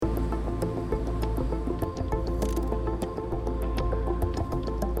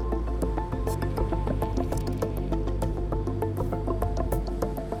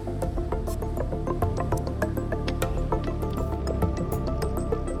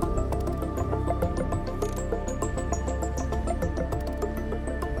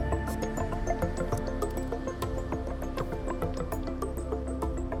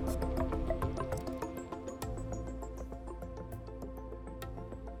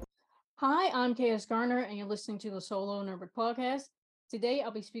Hi, I'm KS Garner, and you're listening to the Solo Nerd Podcast. Today, I'll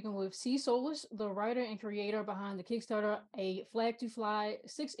be speaking with Solis, the writer and creator behind the Kickstarter, a Flag to Fly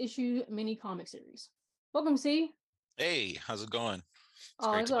 6-issue mini comic series. Welcome, C. Hey, how's it going? It's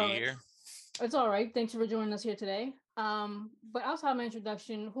Oh, great it's to all be right. here. It's all right. Thanks for joining us here today. But outside my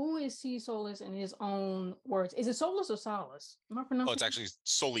introduction, who is Solis in his own words? Is it Solus or Solus? Am I Oh, pronouncing it's it? actually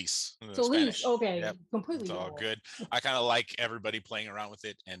Solis in the Solis. Spanish. Yep, Okay, it's completely all off. good. I kind of like everybody playing around with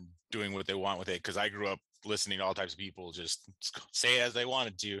it and doing what they want with it because I grew up listening to all types of people just say it as they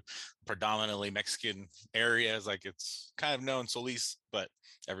wanted to. Predominantly Mexican areas, like it's kind of known Solis, but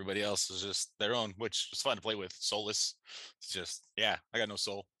everybody else is just their own, which is fun to play with. Solus, it's just I got no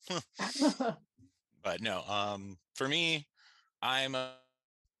soul. But no, for me, I'm a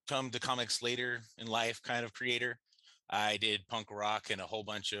come to comics later in life kind of creator. I did punk rock and a whole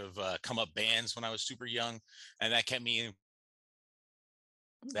bunch of come up bands when I was super young, and that kept me in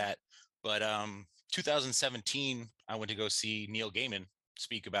that. But 2017, I went to go see Neil Gaiman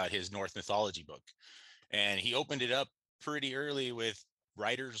speak about his North mythology book, and he opened it up pretty early with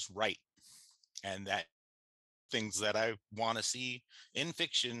writers write, and that things that I want to see in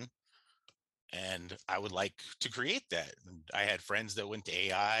fiction and I would like to create that. And I had friends that went to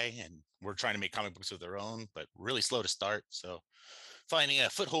AI and were trying to make comic books of their own, but really slow to start. So finding a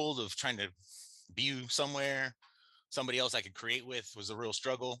foothold of trying to be somewhere, somebody else I could create with was a real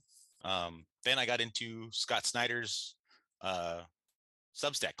struggle. Then I got into Scott Snyder's uh,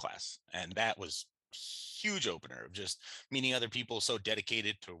 Substack class, and that was huge opener of just meeting other people so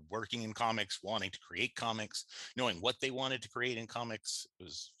dedicated to working in comics, wanting to create comics, knowing what they wanted to create in comics. It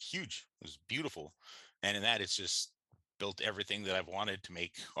was huge. It was beautiful. And in that, it's just built everything that I've wanted to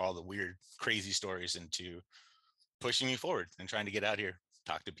make all the weird, crazy stories into pushing me forward and trying to get out here,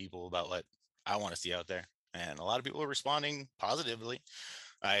 talk to people about what I want to see out there. And a lot of people are responding positively.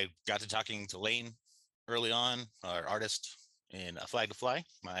 I got to talking to Lane early on, our artist in A Flag to Fly,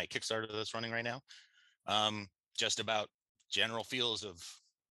 my Kickstarter that's running right now, just about general feels of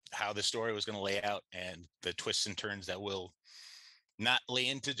how the story was going to lay out and the twists and turns that will not lay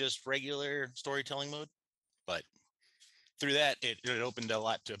into just regular storytelling mode. But through that, it opened a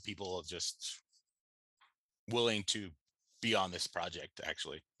lot to people of just willing to be on this project,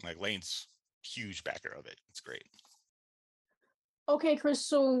 actually. Like Lane's huge backer of it. It's great. Okay, Chris.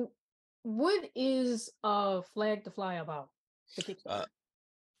 So, what is Flag to Fly about? The Uh, Kickstarter.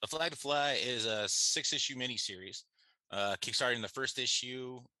 A Flag to Fly is a 6-issue miniseries. Kickstarting the first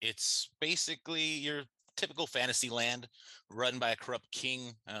issue, it's basically your typical fantasy land run by a corrupt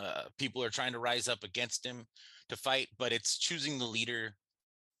king. People are trying to rise up against him to fight, but it's choosing the leader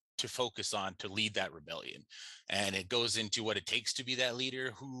to focus on to lead that rebellion. And it goes into what it takes to be that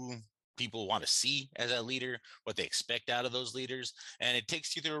leader, who people want to see as that leader, what they expect out of those leaders. And it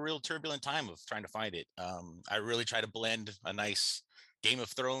takes you through a real turbulent time of trying to find it. I really try to blend a nice Game of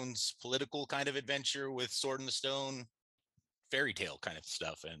Thrones political kind of adventure with Sword in the Stone fairy tale kind of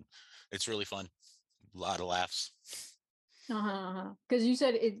stuff. And it's really fun. A lot of laughs. Because you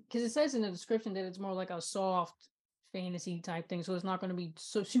said it. Because it says in the description that it's more like a soft fantasy type thing, so it's not going to be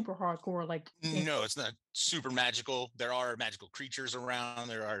so super hardcore. No, it's not super magical. There are magical creatures around.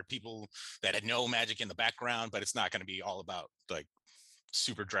 There are people that had no magic in the background, but it's not going to be all about like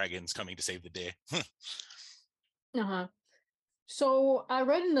super dragons coming to save the day. Uh-huh. So I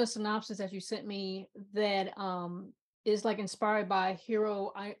read in the synopsis that you sent me that is like inspired by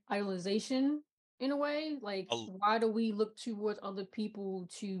hero idolization in a way. Like, A- why do we look towards other people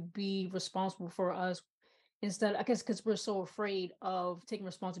to be responsible for us instead? I guess because we're so afraid of taking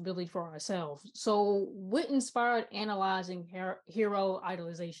responsibility for ourselves. So, what inspired analyzing hero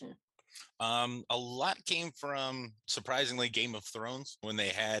idolization? a lot came from surprisingly Game of Thrones when they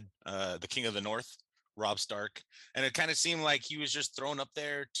had the King of the North, Rob Stark, and it kind of seemed like he was just thrown up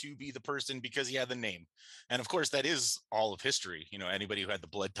there to be the person because he had the name. And of course, that is all of history. You know, anybody who had the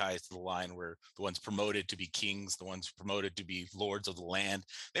blood ties to the line were the ones promoted to be kings, the ones promoted to be lords of the land.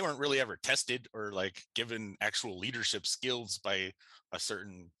 They weren't really ever tested or like given actual leadership skills by a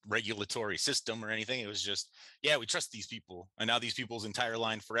certain regulatory system or anything. It was just, yeah, we trust these people, and now these people's entire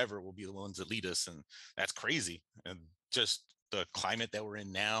line forever will be the ones that lead us, and that's crazy. And just the climate that we're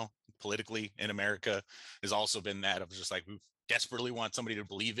in now politically in America has also been that of just like we desperately want somebody to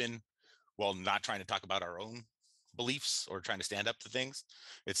believe in while not trying to talk about our own beliefs or trying to stand up to things.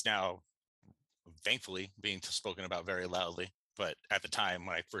 It's now thankfully being spoken about very loudly. But at the time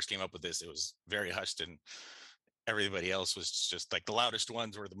when I first came up with this, it was very hushed, and everybody else was just like the loudest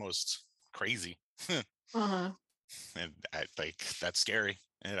ones were the most crazy. Uh-huh. And I think that's scary.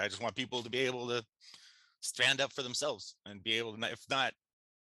 And I just want people to be able to stand up for themselves and be able to, if not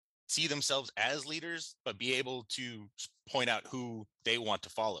see themselves as leaders, but be able to point out who they want to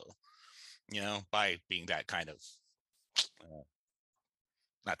follow, by being that kind of uh,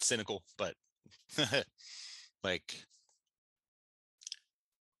 not cynical, but like,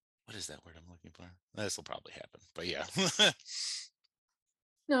 what is that word I'm looking for? This will probably happen, but yeah.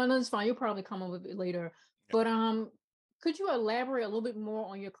 No, no, it's fine. You'll probably come up with it later. But could you elaborate a little bit more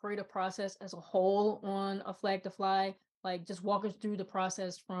on your creative process as a whole on A Flag to Fly? Like, just walk us through the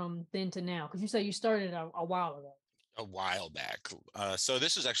process from then to now, because you say you started a while ago. A while back. So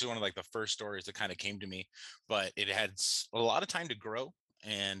this was actually one of like the first stories that kind of came to me, but it had a lot of time to grow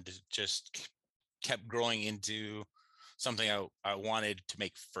and just kept growing into something I wanted to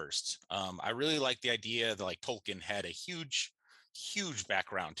make first. I really liked the idea that like Tolkien had a huge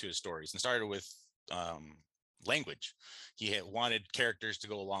background to his stories and started with language. He had wanted characters to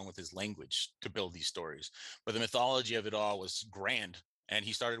go along with his language to build these stories, but the mythology of it all was grand. And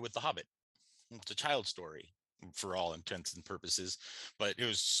he started with The Hobbit. It's a child story for all intents and purposes, but it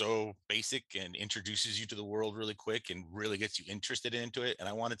was so basic and introduces you to the world really quick and really gets you interested into it. And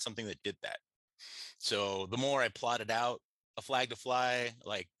I wanted something that did that. So the more I plotted out A Flag to Fly,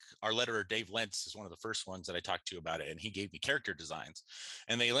 like our letterer Dave Lentz is one of the first ones that I talked to about it, and he gave me character designs,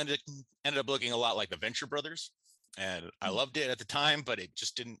 and they ended up looking a lot like the Venture Brothers, and I Mm. loved it at the time, but it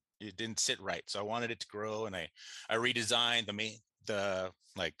didn't sit right. So I wanted it to grow, and I redesigned the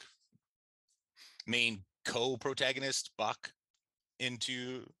like main co-protagonist Buck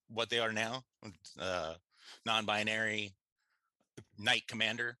into what they are now, uh, non-binary knight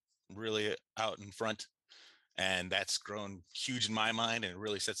commander, really out in front. And that's grown huge in my mind, and it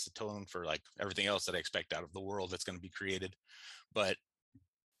really sets the tone for like everything else that I expect out of the world that's going to be created. But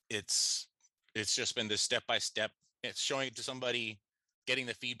it's it's just been this step by step. It's showing it to somebody, getting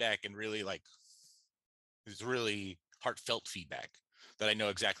the feedback, and really like it's really heartfelt feedback that I know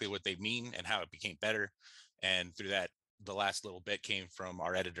exactly what they mean and how it became better. And through that, the last little bit came from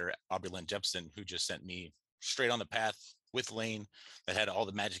our editor, Aubrey Lynn Jepson, who just sent me straight on the path with Lane that had all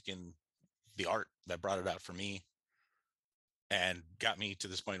the magic in the art that brought it out for me and got me to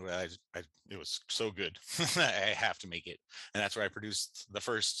this point where it was so good. I have to make it. And that's where I produced the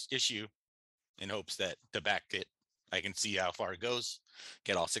first issue in hopes that to back it, I can see how far it goes,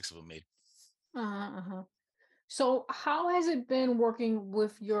 get all 6 of them made. Uh-huh, uh-huh. So, how has it been working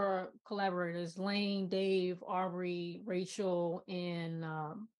with your collaborators, Lane, Dave, Aubrey, Rachel, and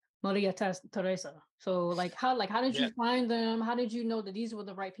Maria Teresa? So, how did Yeah. you find them? How did you know that these were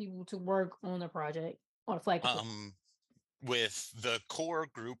the right people to work on the project on a flag to fly? Um, with the core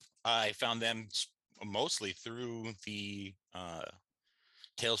group, I found them mostly through the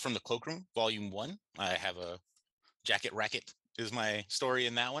Tales from the Cloakroom, Volume 1. I have a Jacket Racket is my story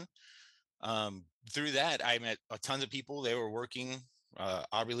in that one. Through that, I met a tons of people. They were working.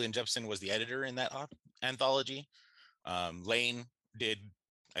 Aubrey Lynn Jepson was the editor in that anthology. Lane did,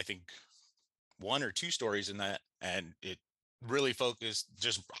 I think, 1 or 2 stories in that, and it really focused,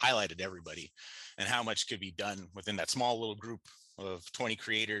 just highlighted everybody and how much could be done within that small little group of 20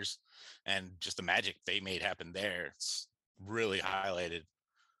 creators, and just the magic they made happen there. It's really highlighted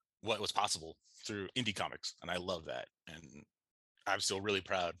what was possible through indie comics, and I love that. And I'm still really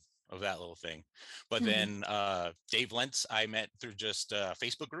proud of that little thing. But Mhm. then Dave Lentz, I met through just a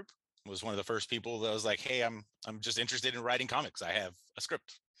Facebook group. Was one of the first people that was like, "Hey, I'm just interested in writing comics. I have a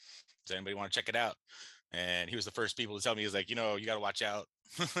script. Does anybody want to check it out?" And he was the first people to tell me, he's like, you got to watch out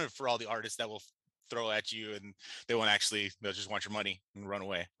for all the artists that will throw at you, and they'll just want your money and run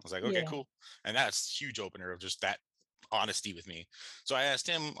away. I was like, okay, Yeah. cool. And that's huge opener of just that honesty with me. So I asked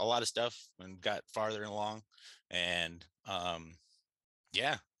him a lot of stuff and got farther along. And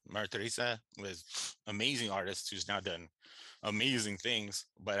yeah, Mara Teresa was amazing artist who's now done amazing things.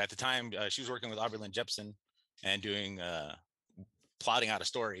 But at the time, she was working with Aubrey Lynn Jepson and doing plotting out a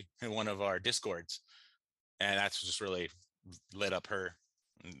story in one of our discords, and that's just really lit up her.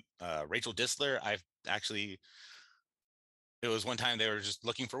 Rachel Disler, I've actually, it was one time they were just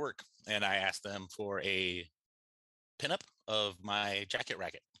looking for work, and I asked them for a pinup of my Jacket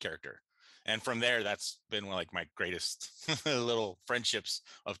Racket character. And from there, that's been one of like my greatest little friendships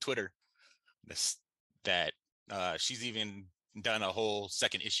of Twitter. This that she's even done a whole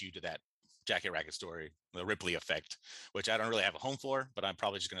second issue to that Jacket Racket story, the Ripley effect, which I don't really have a home for, but I'm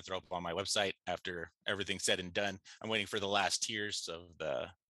probably just going to throw up on my website after everything's said and done. I'm waiting for the last tiers of the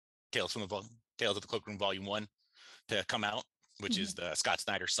Tales of the Cloakroom Volume 1 to come out, which is Mhm. the Scott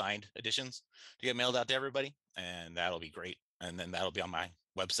Snyder signed editions to get mailed out to everybody. And that'll be great. And then that'll be on my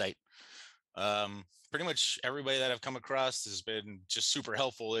website. Pretty much everybody that I've come across has been just super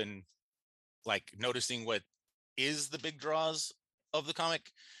helpful in like noticing what is the big draws of the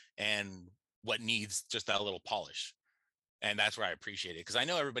comic and what needs just that little polish. And that's where I appreciate it, because I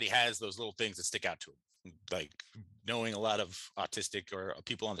know everybody has those little things that stick out to them. Like knowing a lot of autistic or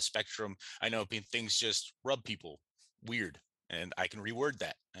people on the spectrum, I know things just rub people weird, and I can reword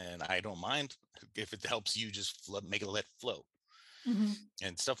that, and I don't mind if it helps you just make it let flow, Hmm.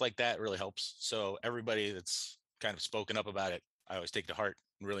 and stuff like that really helps. So everybody that's kind of spoken up about it, I always take to heart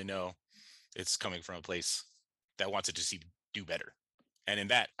and really know it's coming from a place that wants it to see do better. And in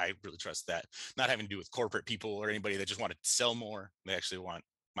that, I really trust that. Not having to do with corporate people or anybody that just want to sell more. They actually want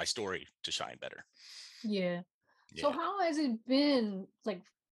my story to shine better. Yeah. So Yeah. how has it been like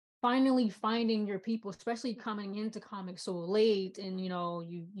finally finding your people, especially coming into comics so late and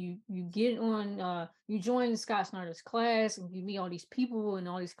you get on you join Scott Snyder's class and you meet all these people and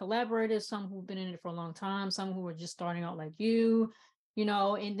all these collaborators, some who've been in it for a long time, some who are just starting out like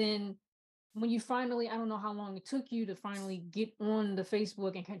and then when you finally, I don't know how long it took you to finally get on the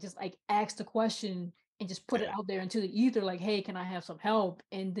Facebook and kind of just like ask the question and just put it Yeah. out there into the ether, like, hey, can I have some help?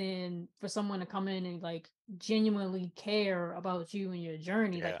 And then for someone to come in and like genuinely care about you and your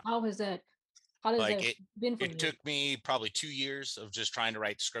journey, like Yeah. how does Like that it been for it you? took me probably 2 years of just trying to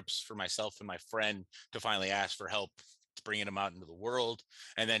write scripts for myself and my friend to finally ask for help bringing them out into the world.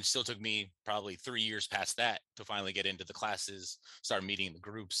 And then still took me probably 3 years past that to finally get into the classes, start meeting the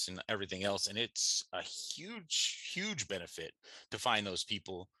groups and everything else. And it's a huge benefit to find those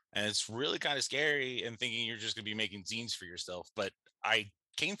people. And it's really kind of scary and thinking you're just going to be making zines for yourself. But I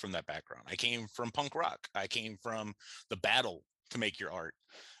came from that background. I came from punk rock. I came from the battle to make your art,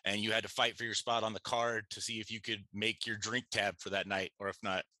 and you had to fight for your spot on the card to see if you could make your drink tab for that night, or if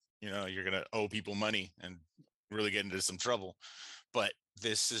not, you're going to owe people money and really get into some trouble. But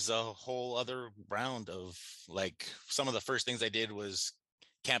this is a whole other round of, like, some of the first things I did was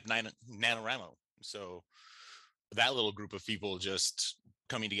Camp Nanoramo. So that little group of people just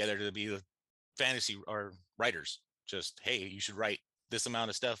coming together to be the fantasy or writers, just, hey, you should write this amount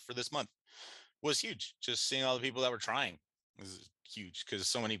of stuff for this month, was huge. Just seeing all the people that were trying was huge, because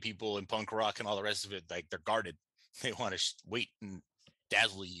so many people in punk rock and all the rest of it, like, they're guarded. They want to wait and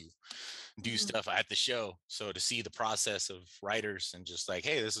dazzle you, do Mhm. stuff at the show. So to see the process of writers and just like,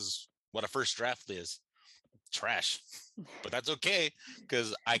 hey, this is what a first draft is, trash, but that's okay,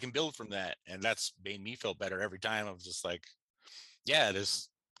 because I can build from that, and that's made me feel better every time. I'm just like, yeah, this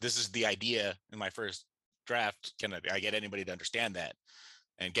is the idea in my first draft. Can I get anybody to understand that?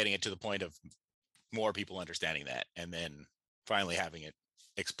 And getting it to the point of more people understanding that, and then finally having it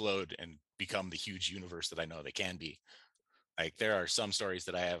explode and become the huge universe that I know they can be. Like, there are some stories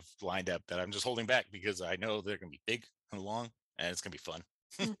that I have lined up that I'm just holding back because I know they're going to be big and long, and it's going to be fun.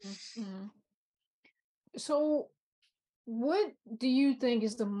 Mhm, mhm. So what do you think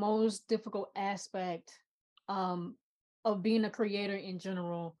is the most difficult aspect um, of being a creator in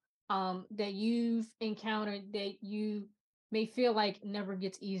general that you've encountered that you may feel like never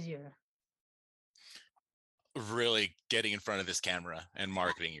gets easier? Really getting in front of this camera and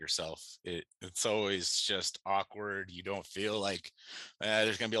marketing yourself, it's always just awkward. You don't feel like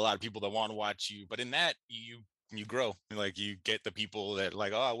there's going to be a lot of people that want to watch you, but in that, you grow. Like, you get the people that,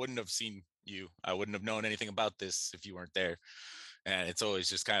 like, oh, I wouldn't have seen you, I wouldn't have known anything about this if you weren't there. And it's always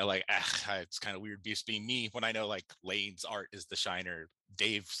just kind of like, it's kind of weird just being me when I know, like, Lane's art is the shiner,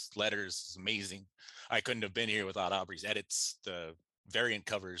 Dave's letters is amazing. I couldn't have been here without Aubrey's edits. The variant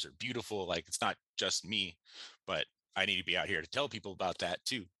covers are beautiful. Like, it's not just me, but I need to be out here to tell people about that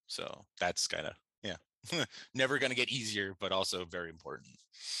too. So that's kind of, yeah, never going to get easier, but also very important.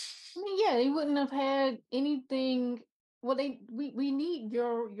 I mean, yeah, they wouldn't have had anything. Well, we need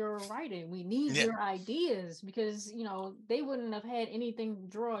your writing. We need Yeah. your ideas because they wouldn't have had anything to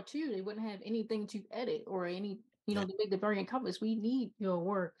draw to. They wouldn't have anything to edit or any Yeah. to make the variant covers. We need your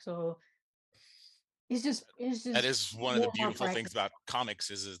work. So it's That just is one of the more and more beautiful things practice. about comics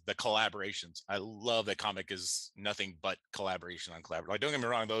is the collaborations. I love that comic is nothing but collaboration on collaboration. Like, don't get me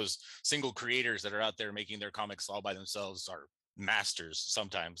wrong, those single creators that are out there making their comics all by themselves are masters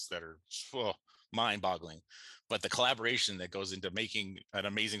sometimes that are, oh, mind-boggling. But the collaboration that goes into making an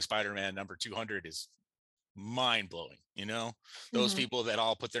Amazing Spider-Man number 200 is mind-blowing. Those Hmm. people that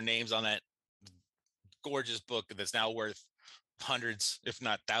all put their names on that gorgeous book that's now worth hundreds, if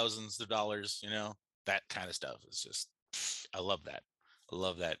not thousands of dollars, that kind of stuff is just, I love that. I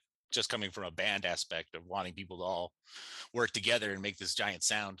love that. Just coming from a band aspect of wanting people to all work together and make this giant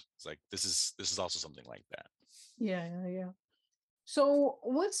sound. It's like, this is also something like that. Yeah, yeah, yeah. So,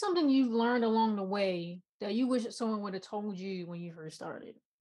 what's something you've learned along the way that you wish someone would have told you when you first started?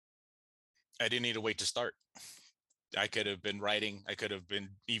 I didn't need to wait to start. I could have been writing. I could have been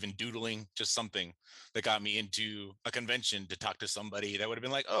even doodling, just something that got me into a convention to talk to somebody that would have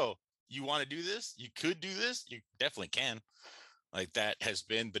been like, oh, you want to do this? You could do this. You definitely can. Like that has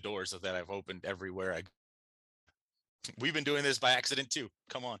been the doors that I've opened everywhere. We've been doing this by accident too.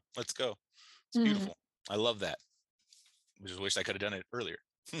 Come on, let's go. It's Mhm. beautiful. I love that. I just wish I could have done it earlier.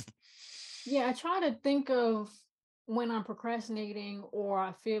 Yeah, I try to think of when I'm procrastinating or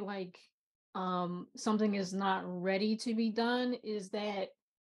I feel like something is not ready to be done is that,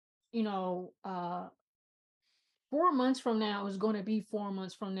 you know, 4 months from now is going to be 4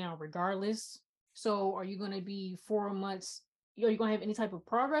 months from now, regardless. So are you going to be 4 months? Are you going to have any type of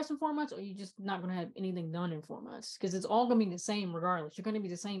progress in 4 months, or are you just not going to have anything done in 4 months? Because it's all going to be the same regardless. You're going to be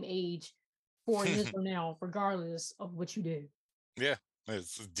the same age 4 years from now, regardless of what you do. Yeah.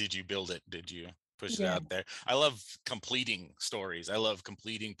 Did you build it? Did you push it Yeah. out there? I love completing stories. I love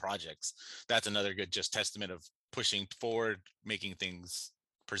completing projects. That's another good just testament of pushing forward, making things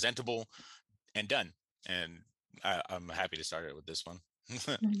presentable and done. And I'm happy to start it with this one,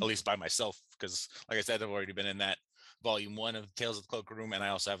 at Mhm. least by myself, because like I said, I've already been in that volume 1 of Tales of the Cloak Room, and I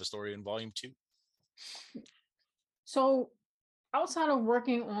also have a story in volume 2. So outside of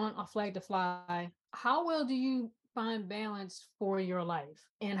working on a flag to fly, how well do you find balance for your life?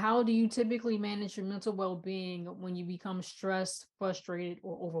 And how do you typically manage your mental well being when you become stressed, frustrated,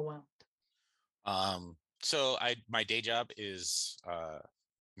 or overwhelmed? So my day job is not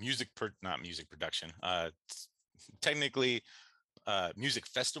music production. Technically music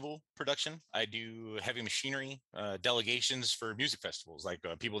festival production. I do heavy machinery delegations for music festivals, like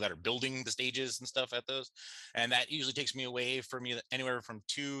people that are building the stages and stuff at those, and that usually takes me away for me anywhere from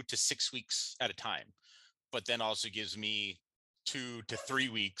 2 to 6 weeks at a time, but then also gives me 2 to 3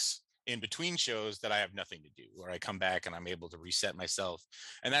 weeks in between shows that I have nothing to do, where I come back and I'm able to reset myself.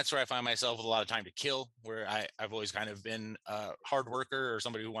 And that's where I find myself with a lot of time to kill, where I've always kind of been a hard worker or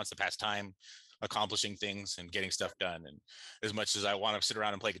somebody who wants to pass time accomplishing things and getting stuff done. And as much as I want to sit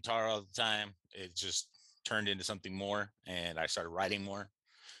around and play guitar all the time, it just turned into something more. And I started writing more.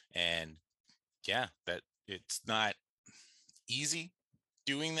 And yeah, that it's not easy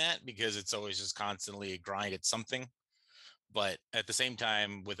doing that because it's always just constantly a grind at something. But at the same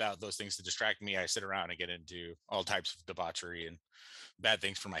time, without those things to distract me, I sit around and get into all types of debauchery and bad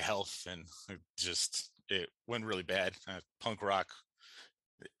things for my health. And it went really bad. Punk rock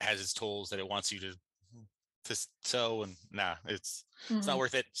has its tolls that it wants you to sow, and nah, it's not Mhm.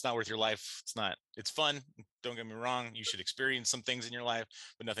 worth it. It's not worth your life. It's fun. Don't get me wrong. You should experience some things in your life,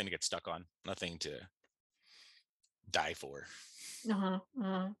 but nothing to get stuck on, nothing to die for. Uh-huh.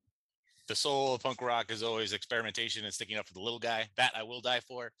 Uh-huh. The soul of punk rock is always experimentation and sticking up for the little guy. That I will die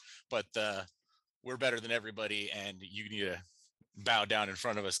for, but we're better than everybody, and you need to bow down in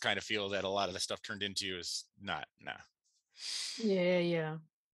front of us. Kind of feel that a lot of the stuff turned into is not. Nah. Yeah, yeah.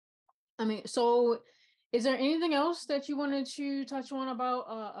 I mean, so is there anything else that you wanted to touch on about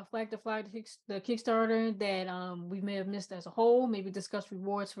a flag to flag the Kickstarter that we may have missed as a whole? Maybe discuss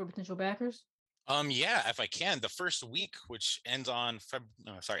rewards for potential backers. Yeah, if I can, the first week, which ends on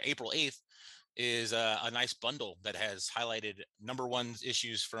April 8th, is a nice bundle that has highlighted number one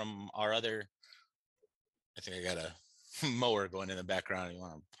issues from our other. I think I got a mower going in the background. You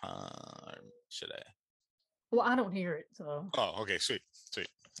want to? Should I? Well, I don't hear it, so. Oh, okay, sweet, sweet.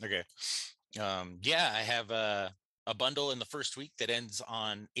 Okay. Yeah, I have a bundle in the first week that ends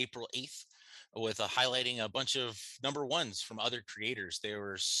on April 8th with highlighting a bunch of number ones from other creators. They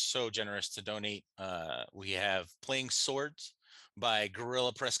were so generous to donate. We have Playing Swords by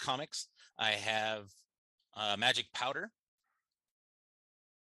Gorilla Press Comics. I have Magic Powder.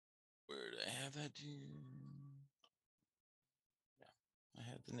 Where did I have that? Yeah, I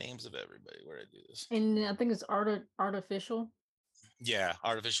have the names of everybody. Where did I do this? And I think it's artificial. Yeah,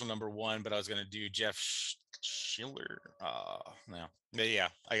 artificial number one, but I was gonna do Jeff Schiller. No, but yeah,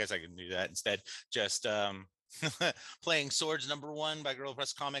 I guess I can do that instead. Just Playing Swords number one by Girl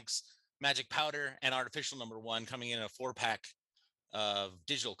Press Comics, Magic Powder, and Artificial number one coming in a 4-pack of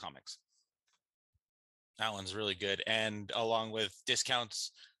digital comics. That one's really good, and along with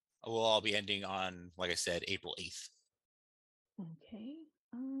discounts, we'll all be ending on, like I said, April 8th. Okay.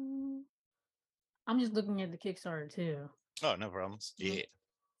 Um, I'm just looking at the Kickstarter too. Oh, no problems. Mhm. Yeah.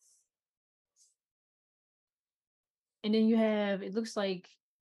 And then you have, it looks like,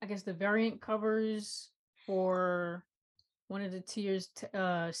 I guess the variant covers for one of the tiers,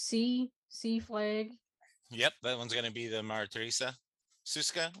 C flag. Yep, that one's going to be the Mara Teresa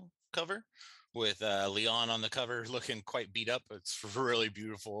Suska cover with Leon on the cover looking quite beat up. It's really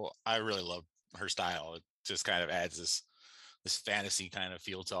beautiful. I really love her style. It just kind of adds this fantasy kind of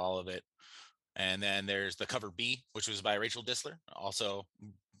feel to all of it. And then there's the cover B, which was by Rachel Disler, also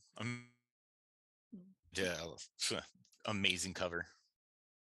amazing cover.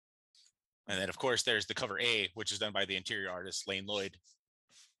 And then, of course, there's the cover A, which is done by the interior artist Lane Lloyd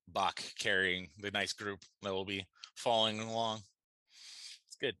Bach, carrying the nice group that will be following along.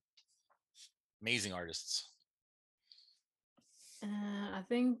 It's good. Amazing artists. I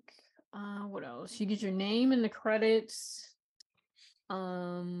think what else? You get your name in the credits.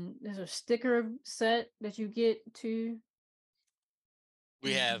 There's a sticker set that you get too.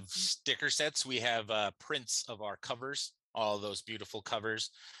 We have sticker sets. We have prints of our covers, all those beautiful covers.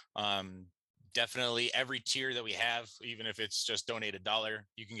 Definitely every tier that we have, even if it's just donate $1,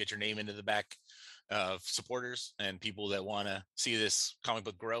 you can get your name into the back of supporters and people that want to see this comic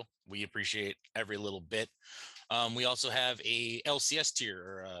book grow. We appreciate every little bit. We also have a LCS tier,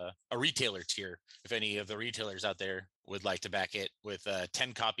 or a retailer tier, if any of the retailers out there would like to back it, with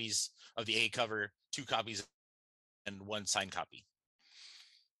 10 copies of the A cover, 2 copies, and 1 signed copy.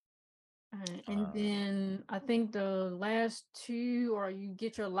 And then I think the last 2 are you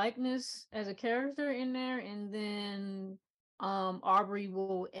get your likeness as a character in there, and then Aubrey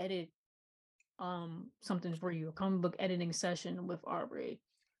will edit something for you, a comic book editing session with Aubrey.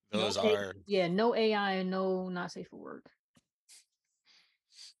 Those are no AI and no not safe for work.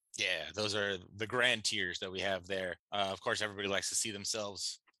 Yeah, those are the grand tiers that we have there. Of course, everybody likes to see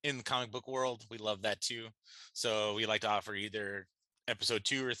themselves in the comic book world. We love that too. So we like to offer either episode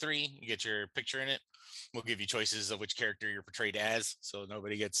 2 or 3. You get your picture in it. We'll give you choices of which character you're portrayed as, so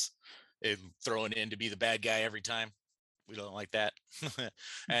nobody gets thrown in to be the bad guy every time. We don't like that.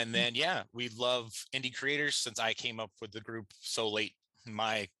 And then, yeah, we love indie creators. Since I came up with the group so late in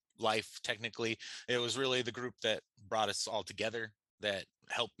my life, technically, it was really the group that brought us all together, that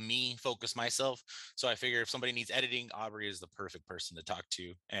helped me focus myself. So I figure if somebody needs editing, Aubrey is the perfect person to talk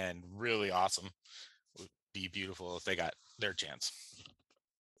to, and really awesome. Would be beautiful if they got their chance.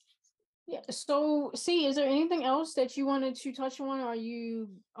 Yeah. So, see, is there anything else that you wanted to touch on? Are you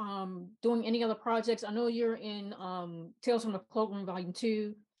doing any other projects? I know you're in Tales from the Cloakroom Volume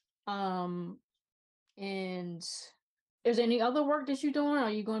 2. And is there any other work that you're doing?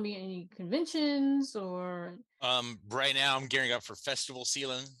 Are you going to be in any conventions or? Right now I'm gearing up for festival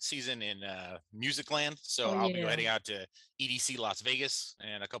season in Musicland. So Oh I'll be yeah. heading out to EDC Las Vegas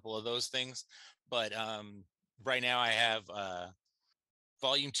and a couple of those things. But right now I have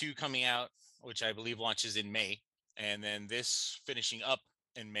Volume 2 coming out, which I believe launches in May, and then this finishing up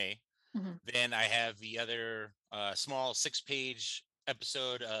in May. Mhm. Then I have the other small 6-page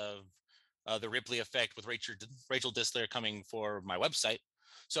episode of the Ripley Effect with Rachel Disler coming for my website.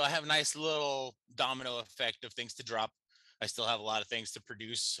 So I have a nice little domino effect of things to drop. I still have a lot of things to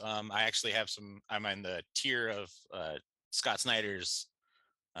produce. I actually have I'm in the tier of Scott Snyder's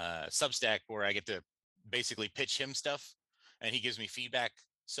Substack, where I get to basically pitch him stuff and he gives me feedback.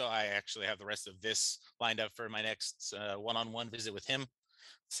 So I actually have the rest of this lined up for my next one-on-one visit with him.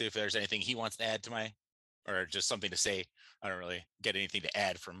 See if there's anything he wants to add to my, or just something to say. I don't really get anything to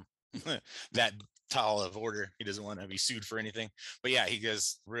add from that tall of order. He doesn't want to be sued for anything. But yeah, he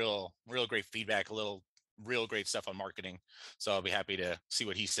gives real great feedback, real great stuff on marketing. So I'll be happy to see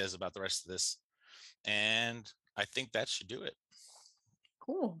what he says about the rest of this. And I think that should do it.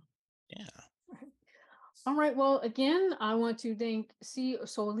 Cool. Yeah. All right. Well, again, I want to thank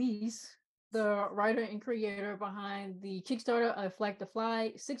Solis, the writer and creator behind the Kickstarter of Flag to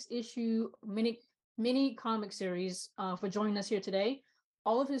Fly 6-issue mini comic series, for joining us here today.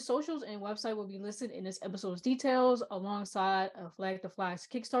 All of his socials and website will be listed in this episode's details, alongside a Flag to Fly's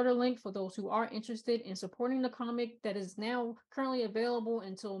Kickstarter link for those who are interested in supporting the comic that is now currently available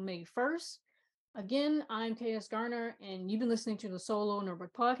until May 1st. Again, I'm KS Garner, and you've been listening to the Solo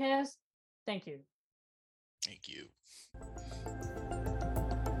Notebook Podcast. Thank you. Thank you.